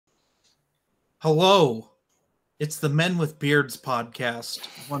Hello, it's the Men with Beards podcast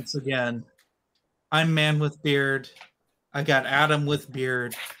once again. I'm Man with Beard. I got Adam with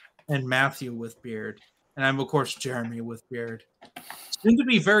Beard and Matthew with Beard. And I'm, of course, Jeremy with Beard. Soon to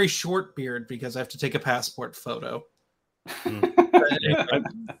be very short beard because I have to take a passport photo. Yeah,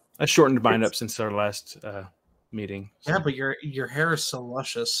 I shortened mine up since our last meeting. So. Yeah, but your hair is so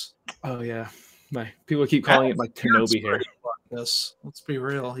luscious. Oh, yeah. People keep calling it like Kenobi hair. Let's be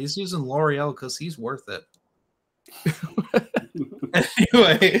real. He's using L'Oreal because he's worth it.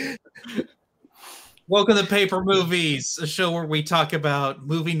 Anyway, welcome to Paper Movies, a show where we talk about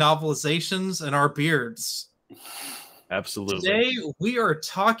movie novelizations and our beards. Absolutely. Today, we are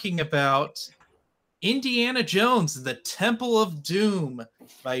talking about Indiana Jones and the Temple of Doom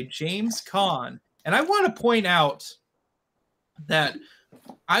by James Caan. And I want to point out that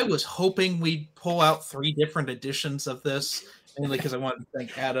I was hoping we'd pull out 3 different editions of this, mainly because I wanted to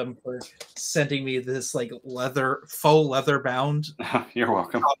thank Adam for sending me this like faux leather bound You're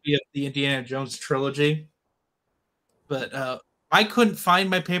welcome. copy of the Indiana Jones trilogy. But I couldn't find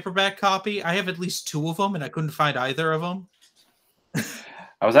my paperback copy. I have at least 2 of them, and I couldn't find either of them.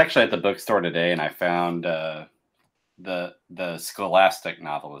 I was actually at the bookstore today, and I found the Scholastic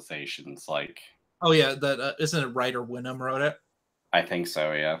novelizations. Oh yeah, that isn't it Ryder Wynnum wrote it? I think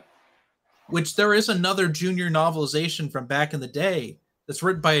so, yeah. Which there is another junior novelization from back in the day that's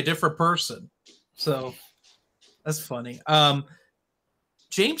written by a different person. So that's funny.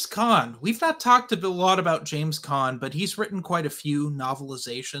 James Caan. We've not talked a lot about James Caan, but he's written quite a few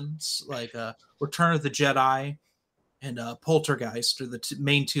novelizations, like Return of the Jedi and Poltergeist are the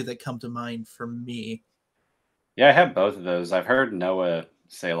main 2 that come to mind for me. Yeah, I have both of those. I've heard Noah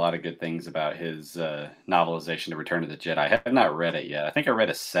say a lot of good things about his novelization of Return of the Jedi. I have not read it yet. I think I read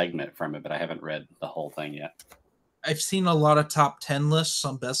a segment from it, but I haven't read the whole thing yet. I've seen a lot of top 10 lists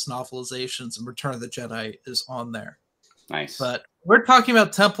on best novelizations, and Return of the Jedi is on there. Nice. But we're talking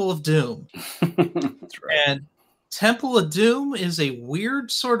about Temple of Doom. That's right. And Temple of Doom is a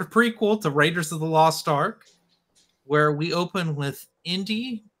weird sort of prequel to Raiders of the Lost Ark, where we open with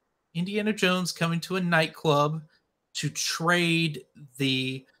Indiana Jones coming to a nightclub to trade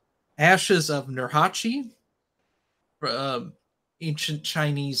the ashes of Nurhaci, ancient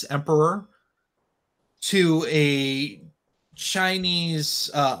Chinese emperor, to a Chinese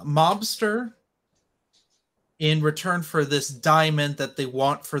mobster in return for this diamond that they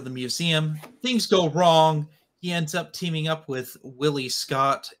want for the museum. Things go wrong. He ends up teaming up with Willie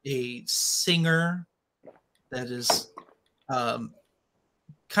Scott, a singer that is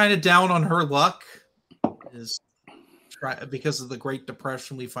kind of down on her luck, because of the Great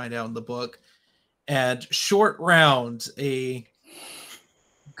Depression, we find out in the book. And Short Round, a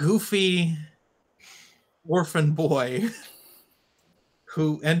goofy orphan boy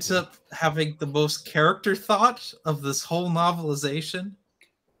who ends up having the most character thought of this whole novelization.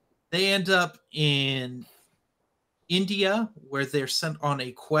 They end up in India, where they're sent on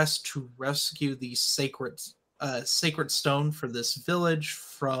a quest to rescue the sacred stone for this village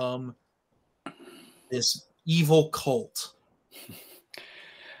from this evil cult.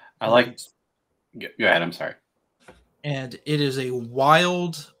 Go ahead, I'm sorry. And it is a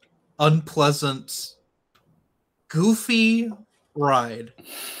wild, unpleasant, goofy ride.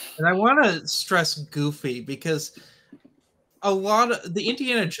 And I want to stress goofy because a lot of the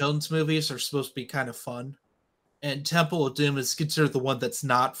Indiana Jones movies are supposed to be kind of fun, and Temple of Doom is considered the one that's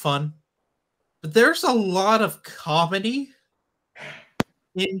not fun. But there's a lot of comedy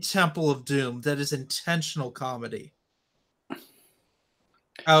in Temple of Doom that is intentional comedy.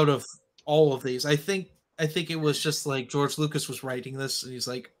 Out of all of these, I think it was just like George Lucas was writing this, and he's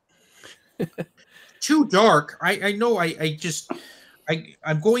like, too dark. I know.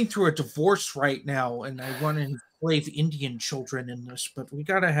 I'm going through a divorce right now, and I want to enslave Indian children in this, but we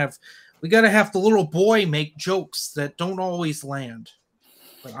gotta have the little boy make jokes that don't always land.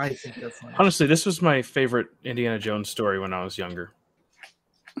 But I think they're funny. Honestly, this was my favorite Indiana Jones story when I was younger.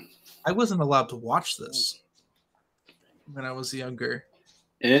 I wasn't allowed to watch this when I was younger.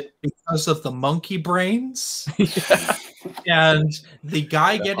 Because of the monkey brains and the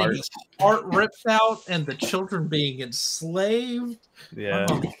guy getting his heart ripped out and the children being enslaved. Yeah.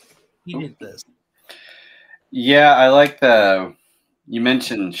 He did this. Yeah, I like you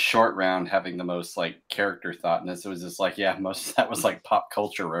mentioned Short Round having the most like character thought in this. It was just like, yeah, most of that was like pop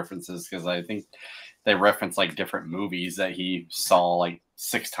culture references, because I think they reference like different movies that he saw like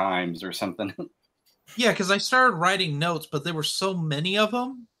 6 times or something. Yeah, because I started writing notes, but there were so many of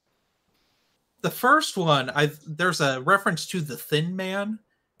them. The first one, there's a reference to the Thin Man,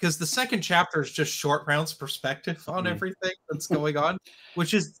 because the second chapter is just Short Round's perspective on everything that's going on,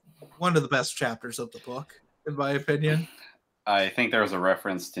 which is one of the best chapters of the book, in my opinion. I think there was a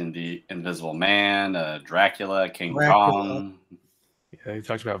reference to the Invisible Man, Dracula, King Dracula. Kong. Yeah, he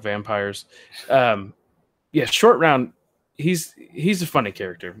talked about vampires. Yeah, Short Round. He's a funny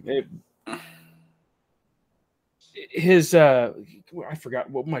character. I forgot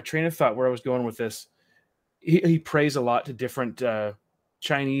what my train of thought where I was going with this. He prays a lot to different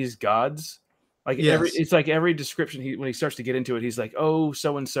Chinese gods. Like it's like every description when he starts to get into it, he's like, "Oh,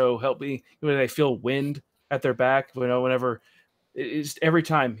 so and so, help me." When they feel wind at their back, whenever it's every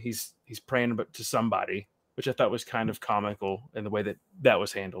time he's praying to somebody, which I thought was kind of comical in the way that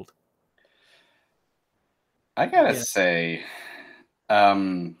was handled. I gotta say,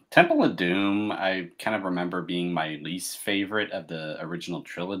 Temple of Doom, I kind of remember being my least favorite of the original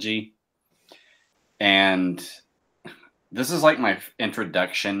trilogy. And this is like my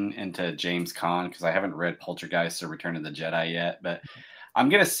introduction into James Caan, because I haven't read Poltergeist or Return of the Jedi yet. But I'm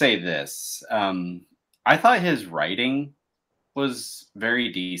going to say this. I thought his writing was very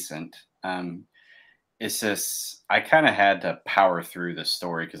decent. It's just, I kind of had to power through the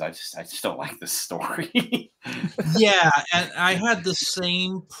story because I just don't like this story. Yeah, and I had the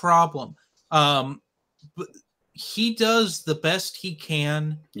same problem. But he does the best he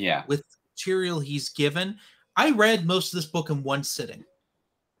can with the material he's given. I read most of this book in one sitting.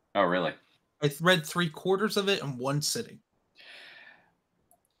 Oh, really? I read 3/4 of it in one sitting.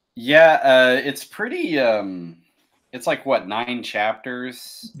 Yeah, it's pretty... it's like, what, 9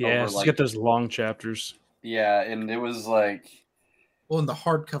 chapters? Yeah, you get those long chapters. Yeah, and it was like... Well, in the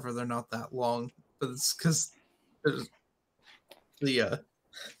hardcover, they're not that long. But it's because the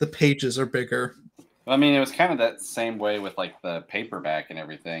pages are bigger. I mean, it was kind of that same way with like the paperback and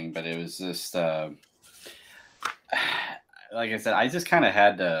everything, but it was just... like I said, I just kind of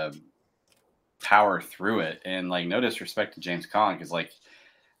had to power through it. And like, no disrespect to James Caan, because like,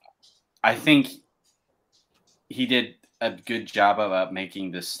 I think he did a good job of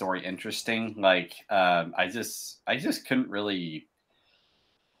making this story interesting. Like, I just couldn't really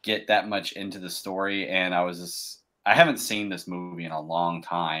get that much into the story, and I haven't seen this movie in a long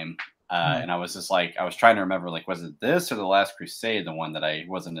time. And I was just like, I was trying to remember, like, was it this or The Last Crusade, the one that I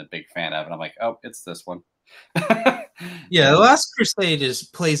wasn't a big fan of? And I'm like, oh, it's this one. Yeah, The Last Crusade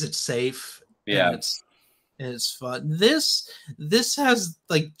plays it safe. Yeah, and it's fun. This has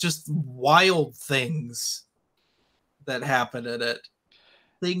like just wild things that happen in it.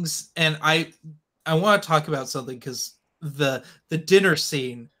 Things, and I want to talk about something because the dinner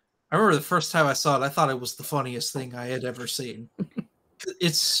scene. I remember the first time I saw it, I thought it was the funniest thing I had ever seen.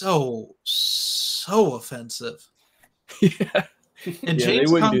 It's so offensive. Yeah. And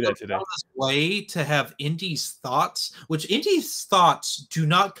James Caan goes out of his way to have Indy's thoughts, which Indy's thoughts do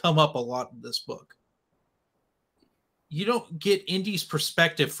not come up a lot in this book. You don't get Indy's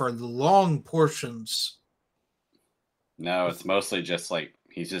perspective for long portions. No, it's mostly just like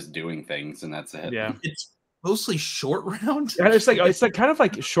he's just doing things and that's it. Yeah. It's mostly Short Round. And it's like kind of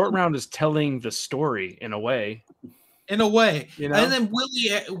like Short Round is telling the story in a way. In a way. You know? And then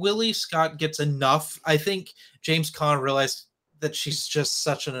Willie Scott gets enough. I think James Caan realized that she's just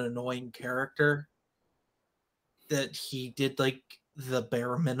such an annoying character that he did like the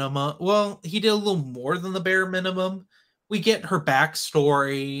bare minimum. Well, he did a little more than the bare minimum. We get her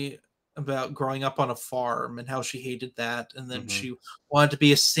backstory about growing up on a farm and how she hated that. And then she wanted to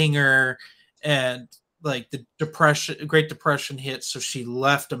be a singer, and like the Great Depression hit. So she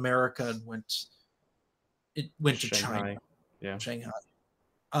left America and went to China. Yeah. Shanghai.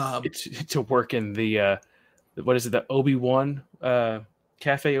 To work in the what is it? The Obi-Wan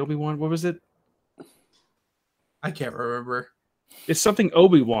Cafe Obi-Wan. What was it? I can't remember. It's something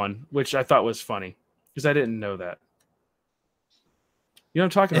Obi-Wan, which I thought was funny because I didn't know that. You know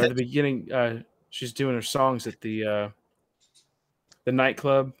what I'm talking about? At the beginning, she's doing her songs at the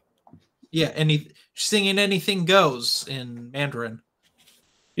nightclub. Yeah, she's singing "Anything Goes" in Mandarin.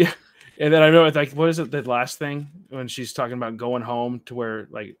 Yeah, and then I know it's like, what is it? The last thing when she's talking about going home to where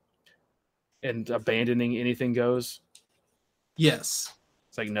like and abandoning anything goes. Yes,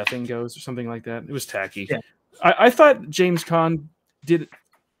 it's like nothing goes or something like that. It was tacky. Yeah. I thought James Caan did,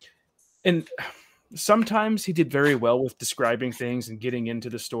 and sometimes he did very well with describing things and getting into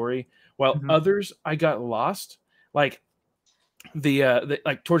the story, while others I got lost. Like the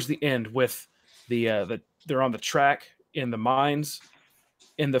like towards the end with the they're on the track in the mines.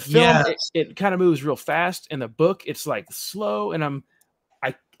 In the film, it kind of moves real fast. In the book, it's like slow, and I'm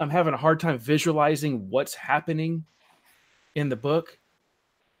having a hard time visualizing what's happening in the book.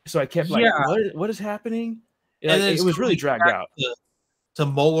 So I kept like, what is happening? And it was really dragged out. To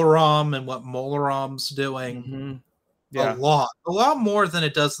Molaram and what Molaram's doing. Yeah. a lot more than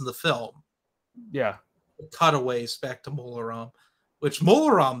it does in the film. Yeah. Cutaways back to Molaram, which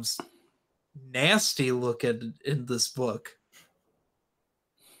Molaram's nasty looking in this book.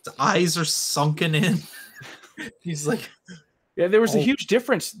 His eyes are sunken in. He's like, yeah, there was a huge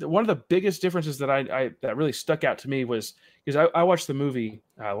difference. One of the biggest differences that I that really stuck out to me was because I watched the movie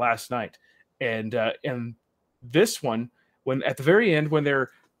last night, and this one, when at the very end when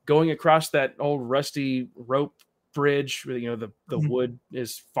they're going across that old rusty rope bridge, you know, the wood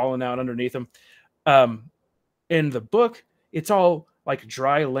is falling out underneath them. In the book, it's all like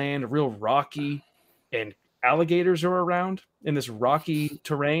dry land, real rocky, and alligators are around in this rocky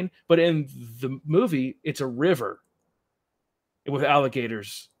terrain. But in the movie, it's a river with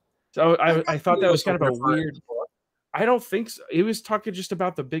alligators. So I thought that was kind of a weird. I don't think so. He was talking just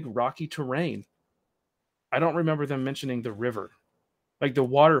about the big rocky terrain. I don't remember them mentioning the river. Like the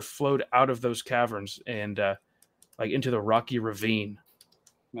water flowed out of those caverns and like into the rocky ravine.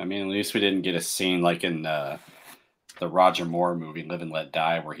 I mean, at least we didn't get a scene like in the Roger Moore movie Live and Let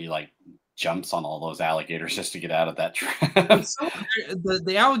Die where he like jumps on all those alligators just to get out of that trap. So,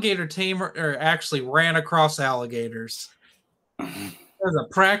 the alligator tamer actually ran across alligators. It was a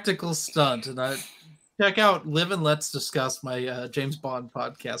practical stunt, and check out Live and Let's Discuss, my James Bond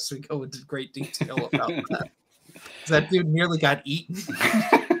podcast. We go into great detail about that. That dude nearly got eaten.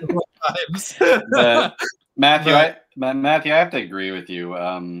 Matthew, I have to agree with you.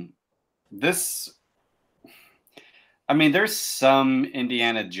 I mean, there's some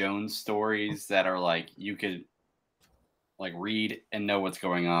Indiana Jones stories that are like you could like read and know what's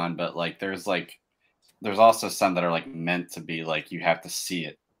going on, but like there's also some that are like meant to be like you have to see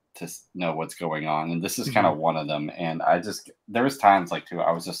it to know what's going on, and this is kind of one of them. And there was times like too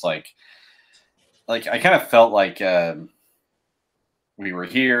I was just like I kind of felt like we were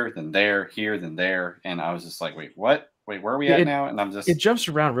here, then there, here, then there, and I was just like, wait, what? Wait, where are we at now? And it jumps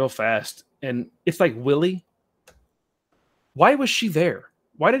around real fast, and it's like Willie. Why was she there?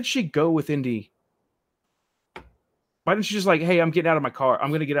 Why did she go with Indy? Why didn't she just like, hey, I'm getting out of my car.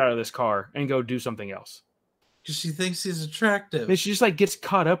 I'm going to get out of this car and go do something else? Because she thinks he's attractive. And she just like gets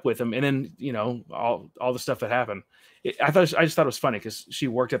caught up with him, and then you know all the stuff that happened. I just thought it was funny because she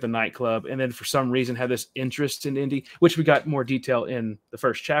worked at the nightclub, and then for some reason had this interest in Indy, which we got more detail in the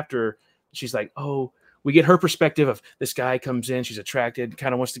first chapter. She's like, oh, we get her perspective of this guy comes in, she's attracted,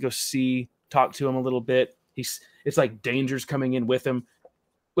 kind of wants to go talk to him a little bit. It's like dangers coming in with him,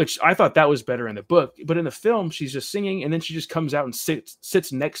 which I thought that was better in the book. But in the film, she's just singing, and then she just comes out and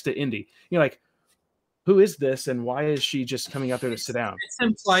sits next to Indy. You're like, who is this, and why is she just coming out there to sit down? It's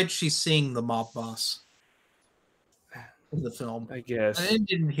implied she's seeing the mob boss in the film, I guess. And it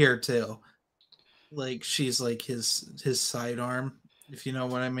didn't hear too. Like she's like his sidearm, if you know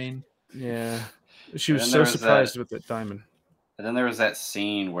what I mean. Yeah, she was so surprised with that diamond. And then there was that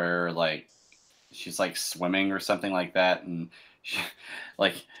scene where like she's like swimming or something like that, and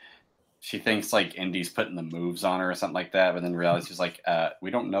she thinks like Indy's putting the moves on her or something like that, but then realizes she's like,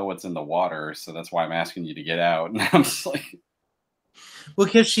 we don't know what's in the water, so that's why I'm asking you to get out. And I'm just like, well,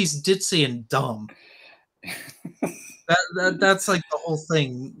 because she's ditzy and dumb. That's like the whole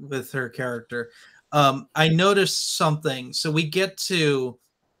thing with her character. I noticed something. So we get to,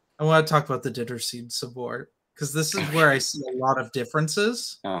 I want to talk about the dinner scene some more, because this is where I see a lot of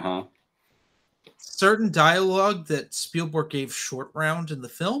differences. Certain dialogue that Spielberg gave Short Round in the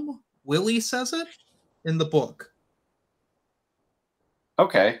film, Willie says it in the book.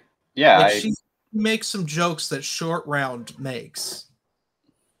 Okay. Yeah. Like she makes some jokes that Short Round makes.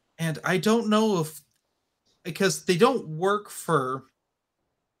 And I don't know if, because they don't work for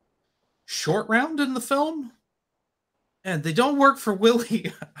Short Round in the film, and they don't work for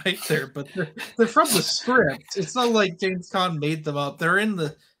Willie either, but they're from the script. It's not like James Caan made them up.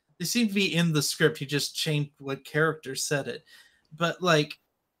 They seem to be in the script. He just changed what character said it. But like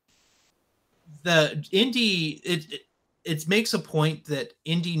the Indy, it makes a point that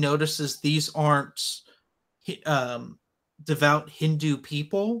Indy notices these aren't devout Hindu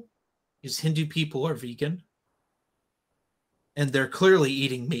people, because Hindu people are vegan, and they're clearly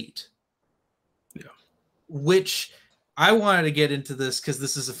eating meat. Yeah, which I wanted to get into this because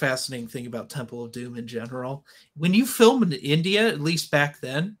this is a fascinating thing about Temple of Doom in general. When you film in India, at least back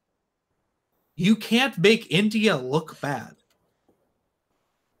then, you can't make India look bad.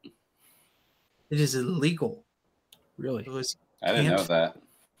 It is illegal. Really? I didn't know that.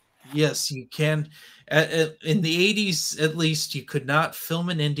 Yes, you can. In the 80s, at least, you could not film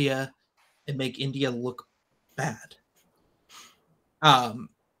in India and make India look bad.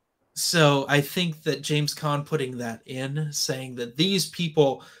 So I think that James Caan putting that in, saying that these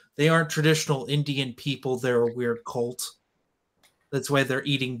people they aren't traditional Indian people. They're a weird cult. That's why they're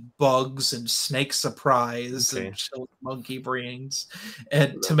eating bugs and snake surprise and monkey brains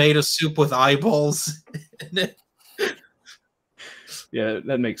and tomato soup with eyeballs. Yeah,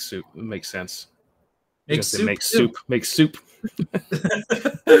 that makes soup. It makes sense. Makes soup. Make soup. Make soup.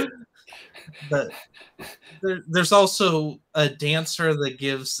 But there's also a dancer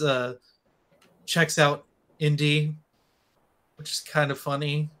that checks out Indy, which is kind of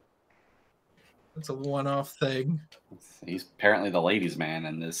funny. It's a one-off thing. He's apparently the ladies' man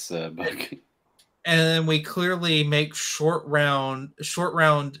in this book. And then we clearly make Short Round. Short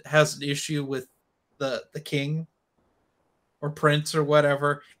Round has an issue with the king or prince or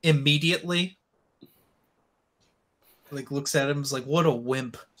whatever immediately. Like looks at him and is like, what a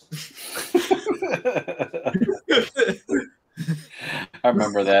wimp. I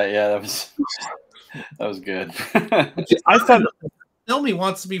remember that. Yeah, that was good. I thought Filmy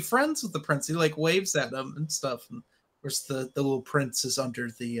wants to be friends with the prince. He like waves at him and stuff. And of course, the little prince is under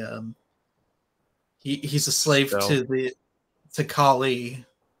the he's a slave to Kali,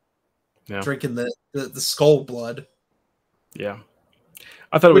 drinking the skull blood. Yeah,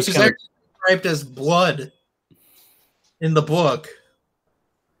 I thought it was actually described as blood in the book.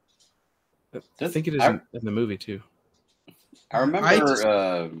 I think it is in the movie too. I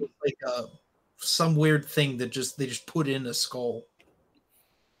remember some weird thing that they just put in a skull.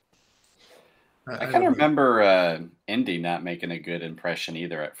 I kind of remember Indy not making a good impression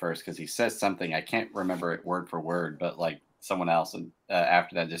either at first because he says something, I can't remember it word for word, but like someone else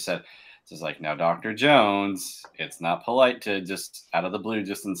after that just said, it's like, now Dr. Jones, it's not polite to just out of the blue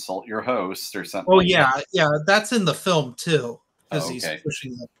just insult your host or something. Oh yeah, that's in the film too because he's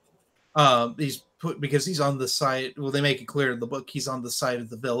pushing them. Because he's on the side. Well, they make it clear in the book he's on the side of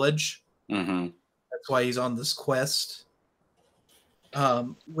the village. Mm-hmm. That's why he's on this quest.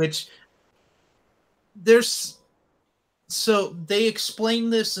 Which so they explain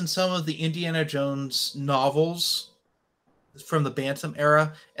this in some of the Indiana Jones novels from the Bantam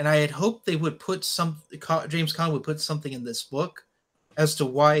era, and I had hoped they would put James Caan would put something in this book as to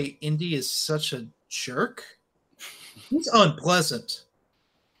why Indy is such a jerk. He's unpleasant.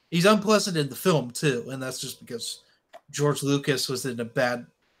 He's unpleasant in the film too, and that's just because George Lucas was in a bad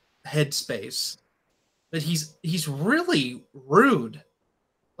headspace. But he's really rude.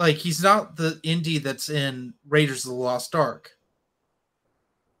 Like he's not the Indy that's in Raiders of the Lost Ark,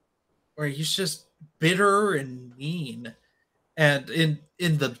 where he's just bitter and mean. And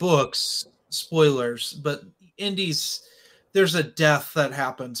in the books, spoilers, but there's a death that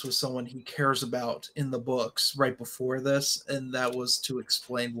happens with someone he cares about in the books right before this, and that was to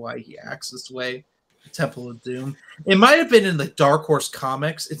explain why he acts this way. Temple of Doom. It might have been in the Dark Horse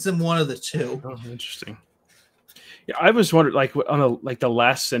comics. It's in one of the two. Oh, interesting. Yeah, I was wondering, like on the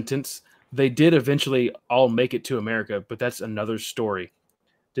last sentence, they did eventually all make it to America, but that's another story.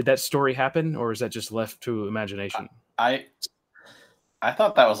 Did that story happen, or is that just left to imagination? I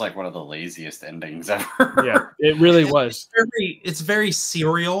thought that was like one of the laziest endings ever. Yeah, it really was. It's very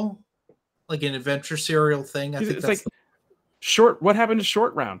serial, like an adventure serial thing. I think it's like what happened to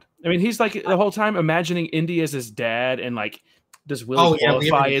Short Round? I mean, he's like the whole time imagining Indy as his dad and like, does Willie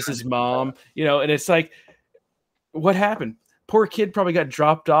qualify as his mom? You know, and it's like, what happened? Poor kid probably got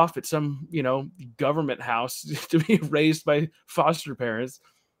dropped off at some, government house to be raised by foster parents.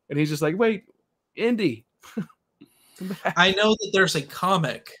 And he's just like, wait, Indy. I know that there's a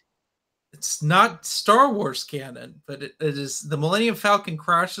comic. It's not Star Wars canon, but it is the Millennium Falcon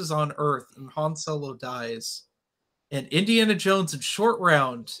crashes on Earth and Han Solo dies. And Indiana Jones and Short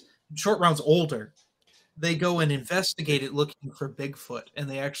Round's older. They go and investigate it looking for Bigfoot. And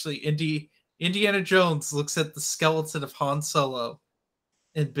they actually, Indiana Jones looks at the skeleton of Han Solo.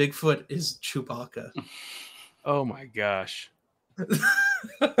 And Bigfoot is Chewbacca. Oh my gosh.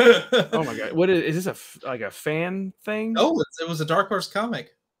 Oh my god! What is this? A fan thing? No, it was a Dark Horse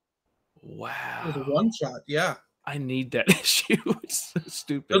comic. Wow, it was a one shot. Yeah, I need that issue. It's so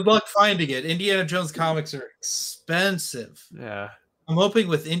stupid. Good luck finding it. Indiana Jones comics are expensive. Yeah, I'm hoping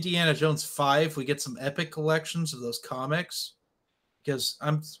with Indiana Jones 5 we get some epic collections of those comics because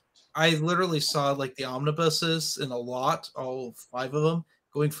I literally saw like the omnibuses in a lot, all 5 of them,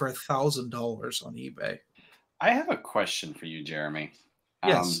 going for $1,000 on eBay. I have a question for you, Jeremy.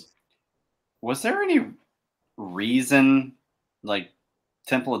 Yes. Was there any reason like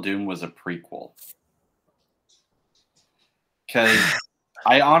Temple of Doom was a prequel? Because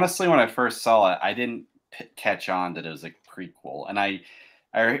I honestly, when I first saw it, I didn't catch on that it was a prequel. And I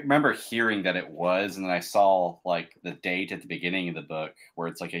remember hearing that it was, and then I saw like the date at the beginning of the book where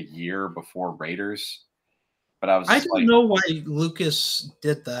it's like a year before Raiders. But I was I just don't know why Lucas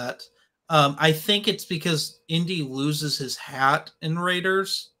did that. I think it's because Indy loses his hat in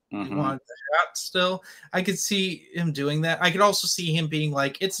Raiders. He wanted the hat still. I could see him doing that. I could also see him being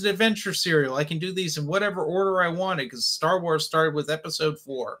like, it's an adventure serial. I can do these in whatever order I wanted because Star Wars started with episode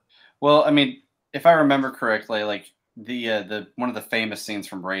 4. Well, I mean, if I remember correctly, like the one of the famous scenes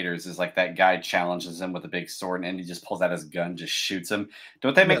from Raiders is like that guy challenges him with a big sword and he just pulls out his gun, just shoots him.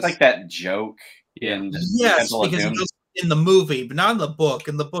 Don't they make like that joke in Temple because he goes in the movie, but not in the book.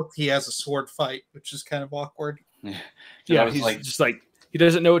 In the book, he has a sword fight, which is kind of awkward. Yeah, he's like, just like he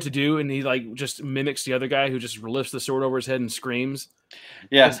doesn't know what to do, and he like just mimics the other guy who just lifts the sword over his head and screams.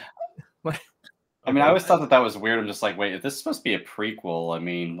 Yeah. I mean, I always thought that was weird. I'm just like, wait, if this is supposed to be a prequel, I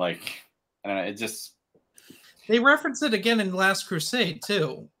mean, like, I don't know, it just... They reference it again in Last Crusade,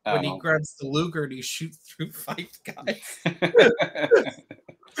 too, when he grabs the Luger and he shoots through 5 guys.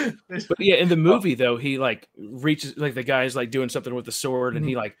 But yeah, in the movie, though, he, like, reaches, like, the guy's, like, doing something with the sword, and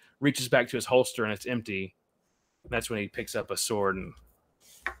he, like, reaches back to his holster, and it's empty. And that's when he picks up a sword and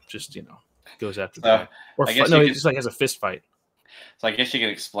just, goes after the guy. Or, he just, like, has a fist fight. So I guess you could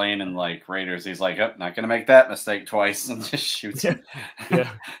explain in like Raiders, he's like, oh, not going to make that mistake twice, and just shoots him. Yeah.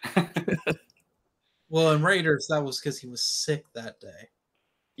 Well, in Raiders, that was because he was sick that day.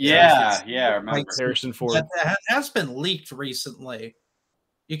 Yeah, I remember. Like Harrison Ford. That has been leaked recently.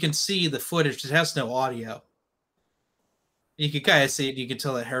 You can see the footage. It has no audio. You can kind of see it. You can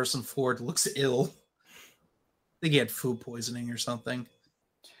tell that Harrison Ford looks ill. I think he had food poisoning or something.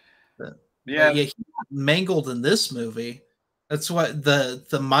 But he got mangled in this movie. That's what the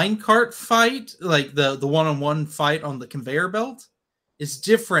minecart fight, like the one-on-one fight on the conveyor belt, is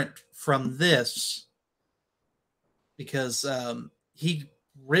different from this because I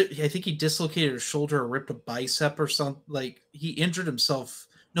think he dislocated a shoulder or ripped a bicep or something. Like he injured himself.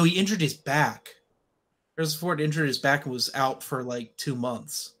 No, he injured his back. Harrison Ford injured his back and was out for like 2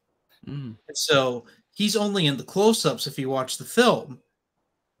 months. And so he's only in the close-ups if you watch the film.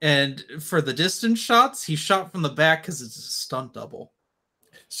 And for the distance shots, he shot from the back because it's a stunt double.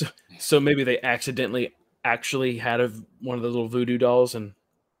 So maybe they accidentally actually had one of the little voodoo dolls and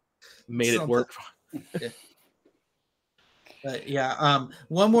made it work. But yeah,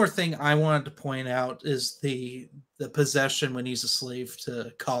 one more thing I wanted to point out is the possession when he's a slave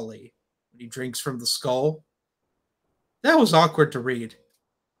to Kali. When he drinks from the skull. That was awkward to read.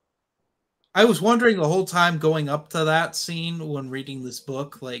 I was wondering the whole time going up to that scene when reading this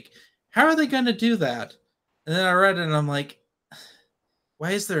book, like, how are they going to do that? And then I read it and I'm like,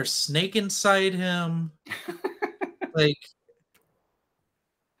 why is there a snake inside him? Like,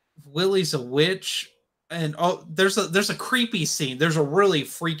 Willie's a witch. And there's a creepy scene. There's a really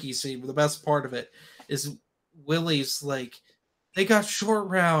freaky scene. The best part of it is Willie's like, they got short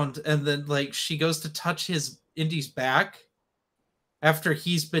round. And then like she goes to touch Indy's back. After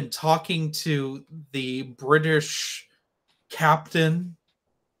he's been talking to the British captain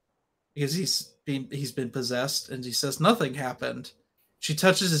because he's been possessed, and he says nothing happened. She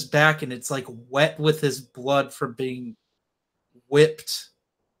touches his back, and it's like wet with his blood from being whipped.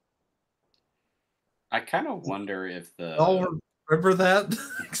 I kind of wonder if y'all remember that?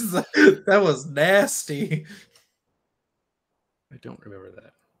 Because that was nasty. I don't remember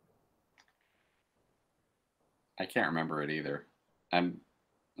that. I can't remember it either.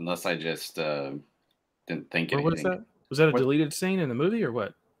 Unless I just didn't think anything. What was that? Was that a deleted scene in the movie or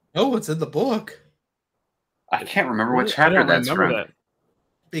what? No, it's in the book. I can't remember what chapter that's from. That.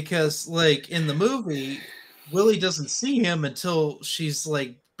 Because, like, in the movie, Willie doesn't see him until she's,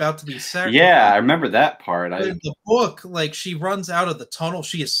 like, about to be sacrificed. Yeah, I remember that part. In the book, like, she runs out of the tunnel.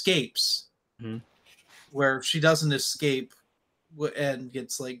 She escapes. Where she doesn't escape and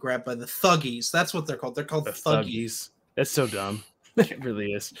gets, like, grabbed by the Thuggies. That's what they're called. They're called the Thuggies. That's so dumb. It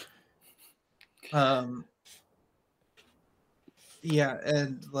really is. Yeah,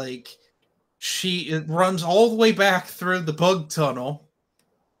 and like it runs all the way back through the bug tunnel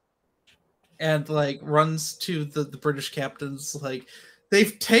and like runs to the British captain's like,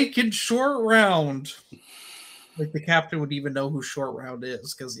 they've taken Short Round. Like the captain would even know who Short Round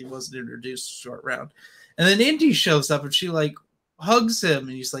is because he wasn't introduced to Short Round. And then Indy shows up and she like hugs him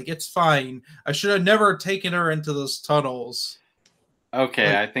and he's like, it's fine. I should have never taken her into those tunnels.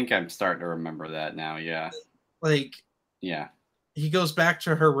 Okay, I think I'm starting to remember that now. Yeah. Like, yeah. He goes back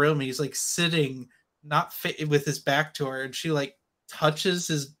to her room. And he's like sitting, not with his back to her, and she like touches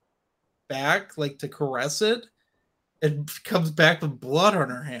his back, like to caress it, and comes back with blood on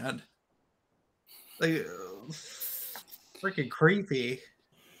her hand. Like, freaking creepy.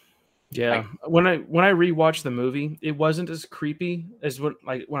 Yeah, when I rewatched the movie, it wasn't as creepy as when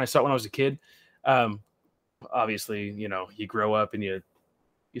I saw it when I was a kid. obviously, you grow up and you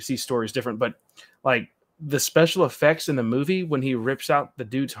see stories different, but like the special effects in the movie when he rips out the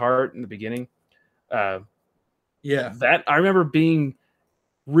dude's heart in the beginning, that I remember being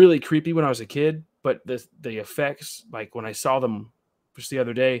really creepy when I was a kid, but the effects, like when I saw them just the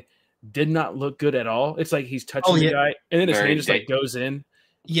other day, did not look good at all. It's like he's touching the guy, and then his hand just like goes in.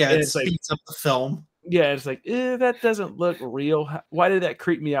 Yeah, it speeds up the film. Yeah, it's like, that doesn't look real. Why did that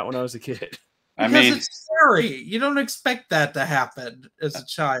creep me out when I was a kid? Because it's scary. You don't expect that to happen as a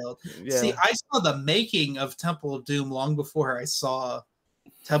child. Yeah. See, I saw the making of Temple of Doom long before I saw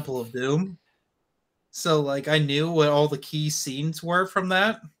Temple of Doom. So, like, I knew what all the key scenes were from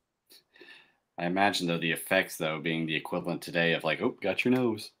that. I imagine, though, the effects, though, being the equivalent today of, like, oh, got your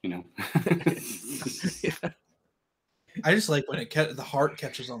nose, Yeah. I just like when the heart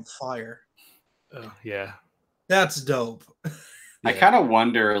catches on fire. Oh, yeah. That's dope. I kind of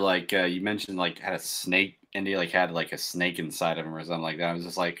wonder, like, you mentioned, like, had a snake, Indy, like, had, like, a snake inside of him or something like that. I was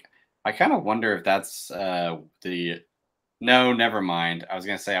just like, I kind of wonder if that's No, never mind. I was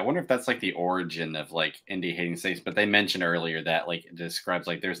going to say, I wonder if that's, like, the origin of, like, Indy hating snakes. But they mentioned earlier that, like, it describes,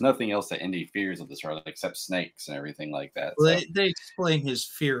 like, there's nothing else that Indy fears of this world except snakes and everything like that. Well, they explain his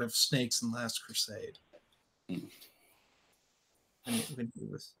fear of snakes in Last Crusade. When he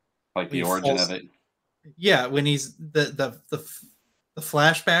was... Like, the origin of it? Yeah, when he's the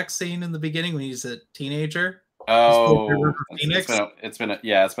flashback scene in the beginning when he's a teenager. Oh, it's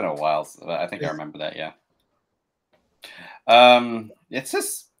been a while. So I think I remember that. Yeah. It's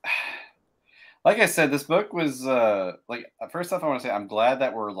just like I said, this book was like, first off, I want to say I'm glad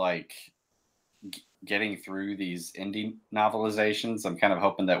that we're like getting through these indie novelizations. I'm kind of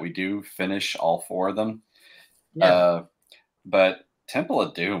hoping that we do finish all 4 of them. Yeah. But Temple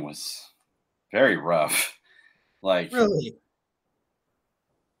of Doom was very rough. Like, really?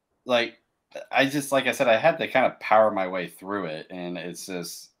 Like, I just, like I said, I had to kind of power my way through it, and it's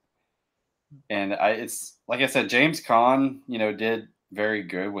just, it's like I said, James Caan, did very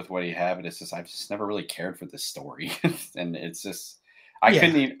good with what he had, but it's just, I've just never really cared for this story. And it's just, I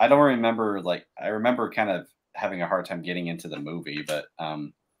don't remember, like, I remember kind of having a hard time getting into the movie, but,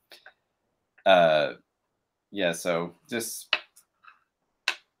 yeah, so just,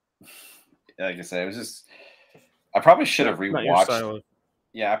 like I said, it was just, I probably should have rewatched.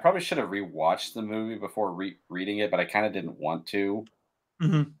 Yeah, I probably should have rewatched the movie before reading it, but I kind of didn't want to.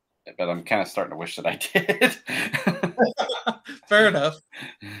 Mm-hmm. But I'm kind of starting to wish that I did. Fair enough.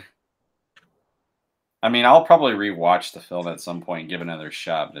 I mean, I'll probably rewatch the film at some point and give it another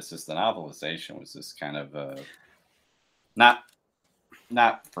shot, but it's just the novelization was just kind of not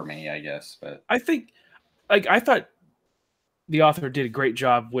for me, I guess. But I think, like, I thought the author did a great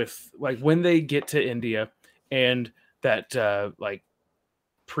job with, like, when they get to India and that like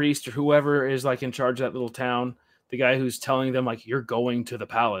priest or whoever is like in charge of that little town, the guy who's telling them like, you're going to the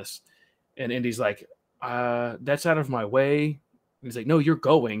palace, and Indy's like, that's out of my way. And he's like, no, you're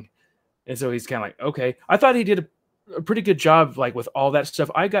going. And so he's kind of like, okay. I thought he did a pretty good job, like, with all that stuff.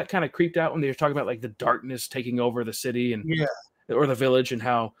 I got kind of creeped out when they were talking about like the darkness taking over the city and or the village, and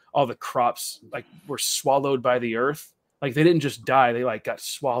how all the crops like were swallowed by the earth. Like, they didn't just die, they like got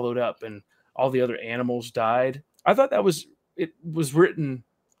swallowed up, and all the other animals died. I thought it was written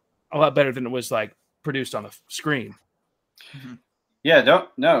a lot better than it was like produced on the screen. Mm-hmm. Yeah,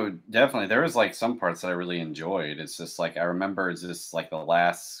 definitely. There was like some parts that I really enjoyed. It's just like, I remember it's just like the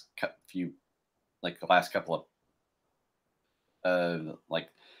last couple of like,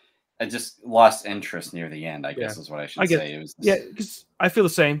 I just lost interest near the end, I guess is what I should say. It was because I feel the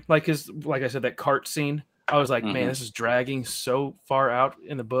same. Like, like I said, that cart scene, I was like, man, this is dragging so far out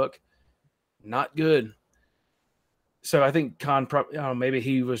in the book. Not good. So I think Caan probably, maybe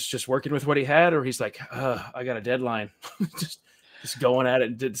he was just working with what he had, or he's like, I got a deadline. just going at it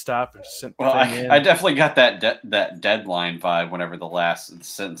and didn't stop. And sent I definitely got that deadline vibe whenever the last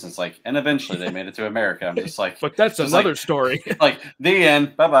sentence is like, and eventually they made it to America. I'm just like, but that's another story. Like, the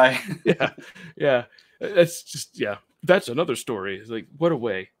end. Bye-bye. Yeah. That's just, that's another story. It's like, what a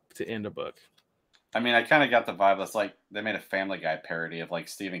way to end a book. I mean, I kind of got the vibe that's like they made a Family Guy parody of like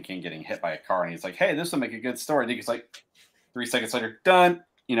Stephen King getting hit by a car, and he's like, "Hey, this will make a good story." And he's like, 3 seconds later, done.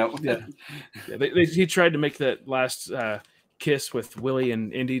 He tried to make that last kiss with Willie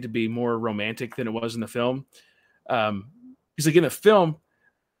and Indy to be more romantic than it was in the film. He's like, in the film,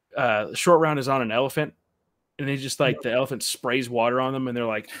 Short Round is on an elephant, and he just like the elephant sprays water on them, and they're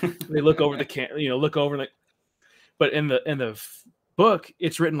like, they look over look over, like, but in the book,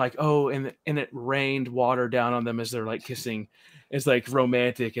 it's written like, oh, and it rained water down on them as they're like kissing. It's like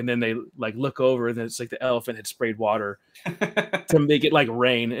romantic, and then they like look over, and it's like the elephant had sprayed water to make it like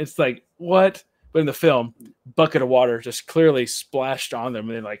rain. It's like, what? But in the film, bucket of water just clearly splashed on them,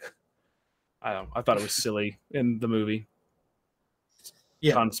 and they're like, I don't know. I thought it was silly in the movie.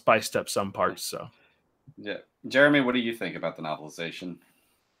 Yeah, Con spiced up some parts. So, yeah, Jeremy, what do you think about the novelization?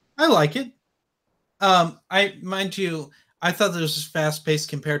 I like it. I mind you, I thought this was fast paced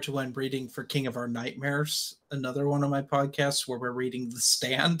compared to when reading for King of Our Nightmares, another one of my podcasts where we're reading The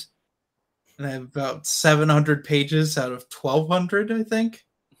Stand, and I have about 700 pages out of 1,200, I think,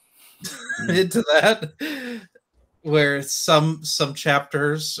 into that, where some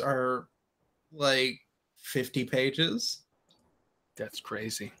chapters are like 50 pages. that's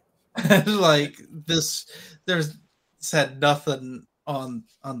crazy. Like there's said nothing on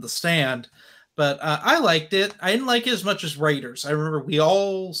The Stand, but I liked it. I didn't like it as much as Raiders. I remember we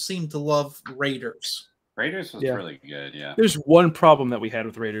all seemed to love Raiders. Raiders was really good. Yeah. There's one problem that we had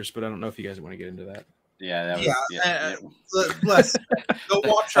with Raiders, but I don't know if you guys want to get into that. Yeah. That was, Let's go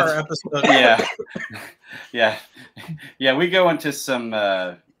watch our episode. Yeah. We go into some.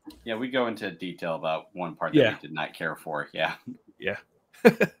 We go into detail about one part that we did not care for. Yeah.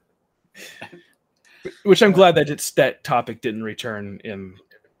 Which I'm glad that that topic didn't return in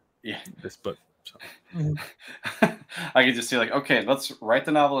this book. So. I could just see like, okay, let's write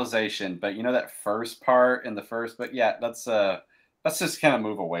the novelization, but that first part in the first book, let's just kind of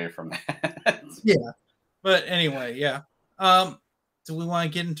move away from that. Yeah, but anyway, yeah. Do we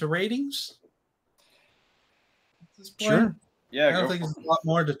want to get into ratings? At this point? Sure. Yeah, I don't think there's a lot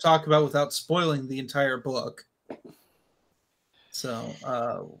more to talk about without spoiling the entire book.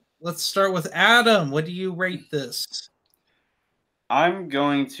 So let's start with Adam. What do you rate this? I'm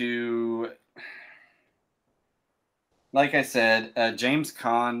going to, like I said, James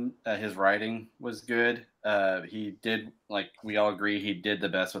Caan, his writing was good. He did, like we all agree, he did the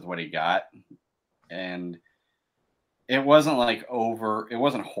best with what he got. And it wasn't like it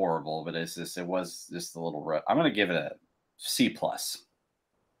wasn't horrible, but it was just a little rough. I'm going to give it a C+.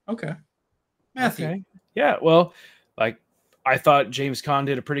 Okay. Matthew. Okay. Yeah, well, like I thought James Caan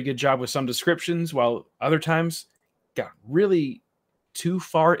did a pretty good job with some descriptions, while other times got really too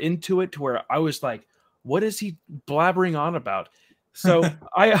far into it to where I was like, what is he blabbering on about? So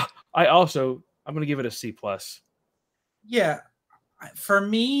I'm going to give it a C+. Yeah. For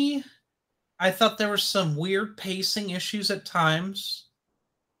me, I thought there were some weird pacing issues at times.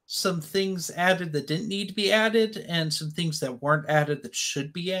 Some things added that didn't need to be added, and some things that weren't added that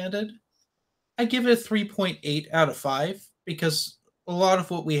should be added. I give it a 3.8 out of 5 because a lot of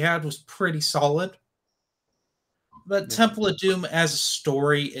what we had was pretty solid. But Temple of Doom as a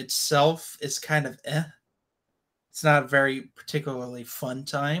story itself is kind of It's not a very particularly fun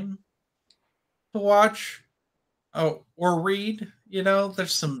time to watch or read.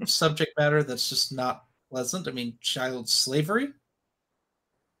 There's some subject matter that's just not pleasant. I mean, child slavery,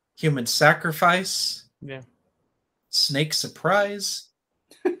 human sacrifice, snake surprise,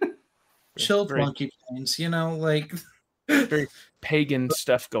 chilled monkey planes, very pagan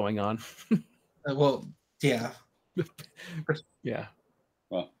stuff going on. Well, yeah. Yeah.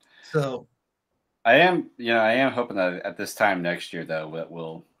 Well, so I am hoping that at this time next year, though,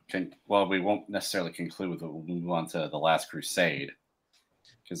 we won't necessarily conclude with it. We'll move on to The Last Crusade,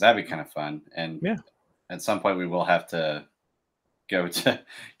 because that'd be kind of fun. And at some point we will have to go to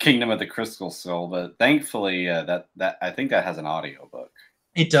Kingdom of the Crystal Skull, but thankfully that I think that has an audiobook.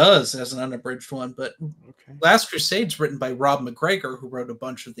 It does as an unabridged one, but Last Crusade's written by Rob McGregor, who wrote a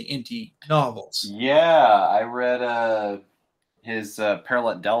bunch of the indie novels. Yeah, I read his Peril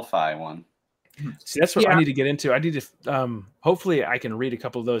at Delphi one. See, that's what I need to get into. I need to hopefully I can read a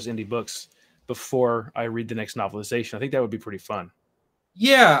couple of those indie books before I read the next novelization. I think that would be pretty fun.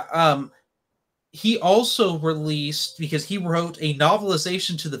 Yeah, he also released, because he wrote a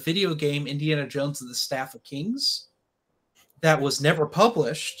novelization to the video game Indiana Jones and the Staff of Kings that was never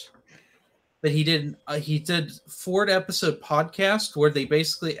published, but he did 4-episode podcast where they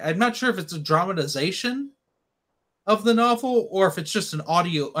basically, I'm not sure if it's a dramatization of the novel or if it's just an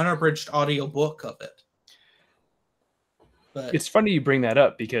unabridged audio book of it. But it's funny you bring that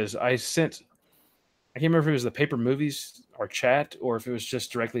up, because I can't remember if it was the Paper Movies or chat or if it was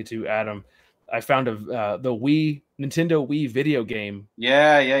just directly to Adam. I found the Nintendo Wii video game.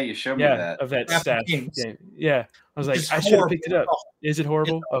 Yeah, you showed me that. Of that staff game. Yeah. I was like, I should have picked it up. Is it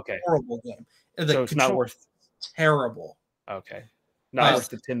horrible? Okay. Horrible game. So it's not worth. Terrible. Okay. Not worth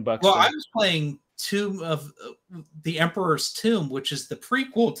the $10. Well, I was playing Tomb of the Emperor's Tomb, which is the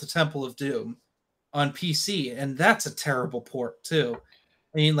prequel to Temple of Doom on PC, and that's a terrible port too.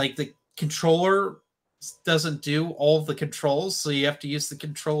 I mean, like the controller doesn't do all the controls, so you have to use the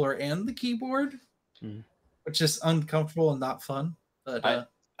controller and the keyboard, which is uncomfortable and not fun. But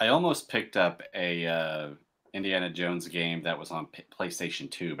I almost picked up a Indiana Jones game that was on PlayStation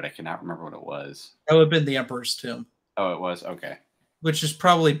 2, but I cannot remember what it was. That would have been The Emperor's Tomb. Oh, it was? Okay. Which is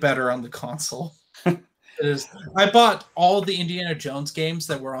probably better on the console. It is. I bought all the Indiana Jones games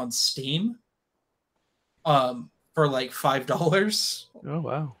that were on Steam for like $5. Oh,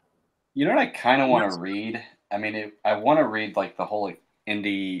 wow. You know what I kind of want to read? I mean, I want to read like the whole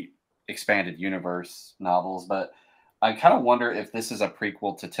indie expanded universe novels, but I kind of wonder if this is a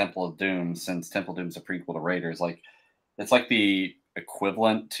prequel to Temple of Doom, since Temple of Doom is a prequel to Raiders. Like, it's like the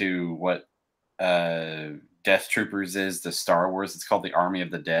equivalent to what Death Troopers is to Star Wars. It's called the Army of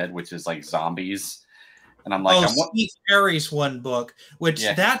the Dead, which is like zombies. And I'm like, Steve Perry's one book, which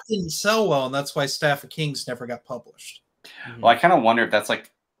that didn't sell well, and that's why Staff of Kings never got published. Well, I kind of wonder if that's like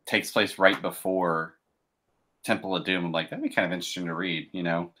takes place right before Temple of Doom. I'm like, that'd be kind of interesting to read, you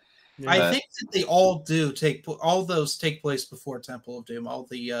know. I think that they all all those take place before Temple of Doom. All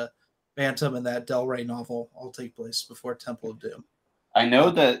the Bantam and that Del Rey novel all take place before Temple of Doom. I know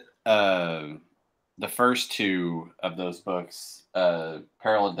that the first two of those books,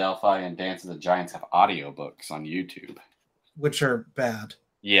 Peril of Delphi and Dance of the Giants, have audiobooks on YouTube, which are bad.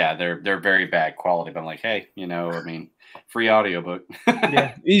 Yeah, they're very bad quality. But I'm like, hey, you know, I mean, free audiobook.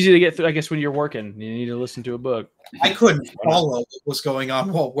 Yeah, easy to get through. I guess when you're working, you need to listen to a book. I couldn't follow what was going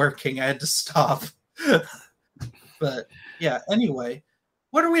on while working. I had to stop. But yeah, anyway,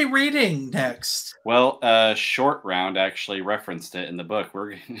 what are we reading next? Well, Short Round actually referenced it in the book.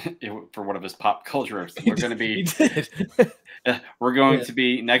 We're for one of his pop culture. We're going to be. We're going to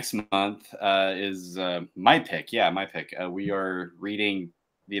be next month. Is my pick? Yeah, my pick. We are reading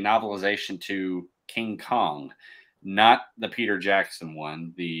the novelization to King Kong, not the Peter Jackson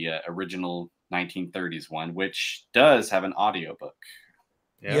one, the original 1930s one, which does have an audiobook.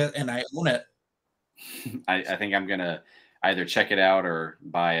 Yeah, and I own it. I think I'm gonna either check it out or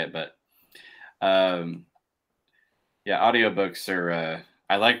buy it, but yeah, audiobooks are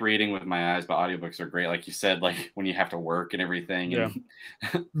I like reading with my eyes, but audiobooks are great, like you said, like when you have to work and everything. Yeah.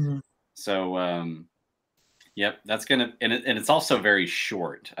 And so yep, that's gonna and it's also very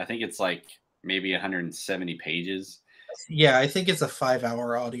short. I think it's like maybe 170 pages. Yeah, I think it's a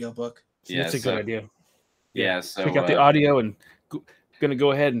 5-hour audiobook. So yeah, that's a good idea. Yeah, so pick up the audio and gonna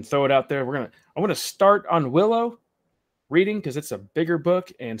go ahead and throw it out there. I want to start on Willow reading because it's a bigger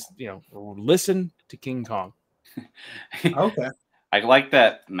book, and listen to King Kong. Okay. I like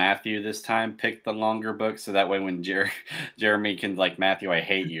that Matthew this time picked the longer book, so that way when Jeremy can like, Matthew, I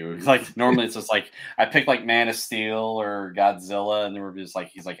hate you. Like normally it's just like I pick like Man of Steel or Godzilla, and then we're just like,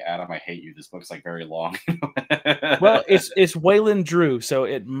 he's like, Adam, I hate you. This book's like very long. Well, it's Waylon Drew, so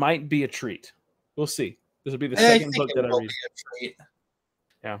it might be a treat. We'll see. This will be the second book that I read.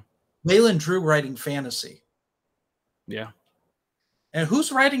 Yeah, Waylon Drew writing fantasy. Yeah, and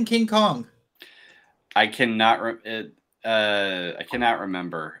who's writing King Kong? I cannot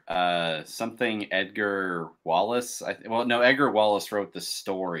remember. Something Edgar Wallace. Edgar Wallace wrote the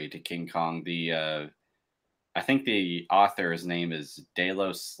story to King Kong. I think the author's name is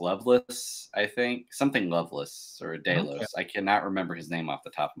Delos Lovelace. I think something Lovelace or Delos. Okay. I cannot remember his name off the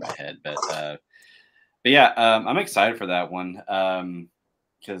top of my head, but yeah, I'm excited for that one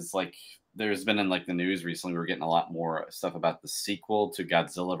because like there's been in like the news recently, we're getting a lot more stuff about the sequel to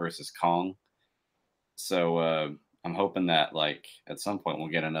Godzilla versus Kong. So I'm hoping that like at some point we'll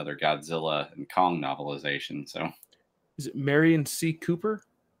get another Godzilla and Kong novelization. So is it Marion C. Cooper?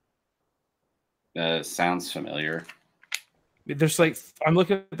 Sounds familiar. There's like, I'm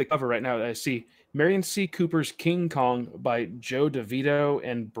looking at the cover right now. I see Marion C. Cooper's King Kong by Joe DeVito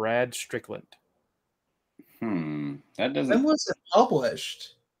and Brad Strickland. That doesn't. When was it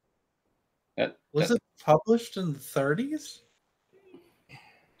published? Was it published in the 30s?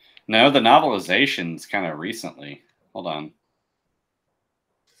 No, the novelization's kind of recently. Hold on.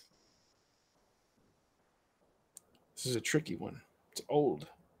 This is a tricky one. It's old.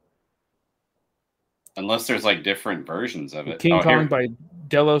 Unless there's like different versions of it. King Kong by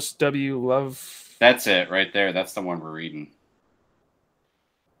Delos W. Love. That's it right there. That's the one we're reading.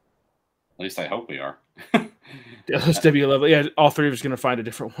 At least I hope we are. Delos W. Love. Yeah, all three of us going to find a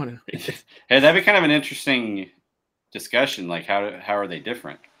different one and read it. Hey, that'd be kind of an interesting discussion. Like, how are they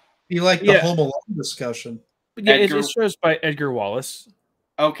different? You like the Home Alone discussion. Yeah, it shows by Edgar Wallace.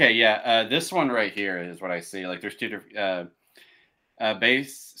 Okay, yeah. This one right here is what I see. Like, there's two different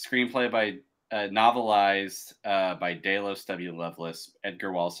base screenplay by novelized by Delos W. Lovelace,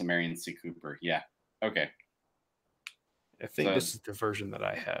 Edgar Wallace, and Marion C. Cooper. Yeah. Okay. I think this is the version that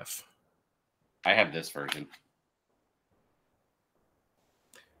I have. I have this version.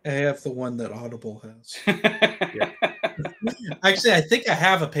 I have the one that Audible has. Yeah. Actually, I think I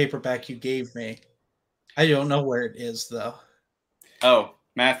have a paperback you gave me. I don't know where it is though. Oh,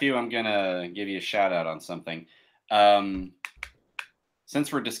 Matthew, I'm gonna give you a shout out on something.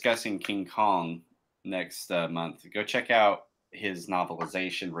 Since we're discussing King Kong next month, go check out his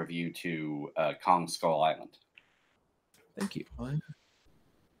novelization review to Kong Skull Island. Thank you.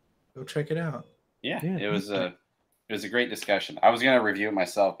 Go check it out. Yeah, it was a great discussion. I was gonna review it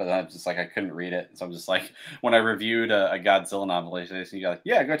myself, but I was just like I couldn't read it, so I'm just like when I reviewed a Godzilla novelization, you go like,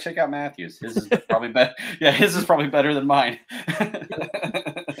 yeah, go check out Matthew's. His is probably better. Yeah, his is probably better than mine.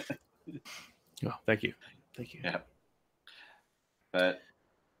 Oh, thank you. Yeah. But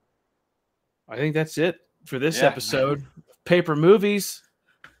I think that's it for this episode. Paper Movies.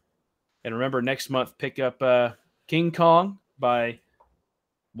 And remember, next month, pick up King Kong by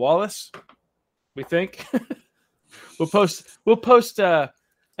Wallace, we think. We'll post an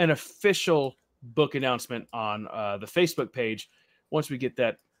official book announcement on the Facebook page once we get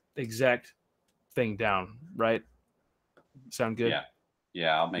that exact thing down, right? Sound good?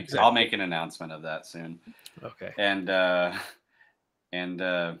 Yeah, I'll make an announcement of that soon. Okay. And I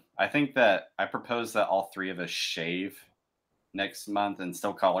think that I propose that all three of us shave next month and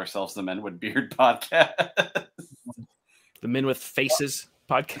still call ourselves the Men with Beard Podcast. The Men with Faces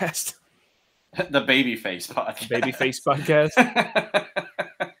Podcast. The Baby Face Podcast. Baby Face Podcast.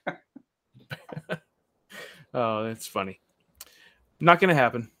 Oh, that's funny. Not going to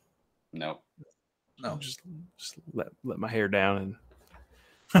happen. Nope. No. Just let my hair down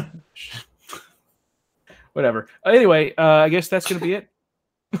and whatever. Anyway, I guess that's going to be it.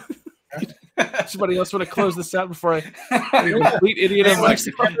 Somebody else want to close this out before I complete idiot?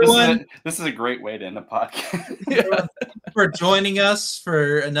 This is a great way to end a podcast. Yeah. For joining us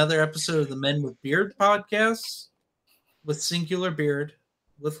for another episode of the Men with Beard podcast with singular beard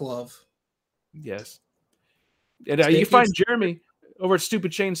with love. Yes. And you can find Jeremy over at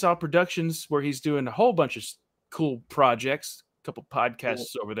Stupid Chainsaw Productions, where he's doing a whole bunch of cool projects, a couple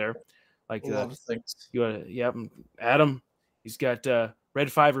podcasts over there. Like things. Adam, he's got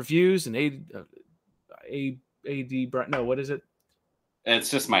Red 5 Reviews and AD Bryant. No, what is it?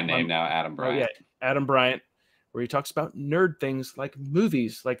 It's just my name now, Adam Bryant. Oh, yeah, Adam Bryant, where he talks about nerd things like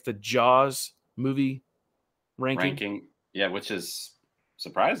movies, like the Jaws movie ranking. Yeah, which is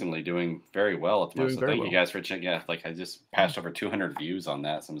surprisingly doing very well at the moment. So thank you guys for checking. Yeah, like I just passed over 200 views on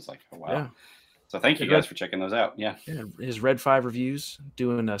that. So I'm just like, oh, wow. Yeah. So thank you guys for checking those out. Yeah. His Red 5 Reviews,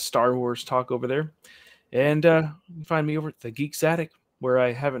 doing a Star Wars talk over there. And you can find me over at the Geeks Attic, where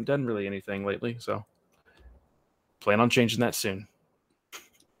I haven't done really anything lately. So plan on changing that soon.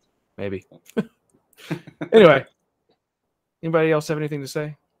 Maybe. Anyway, anybody else have anything to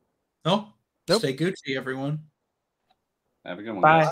say? No. Nope. Stay Gucci, everyone. Have a good one. Bye. Guys.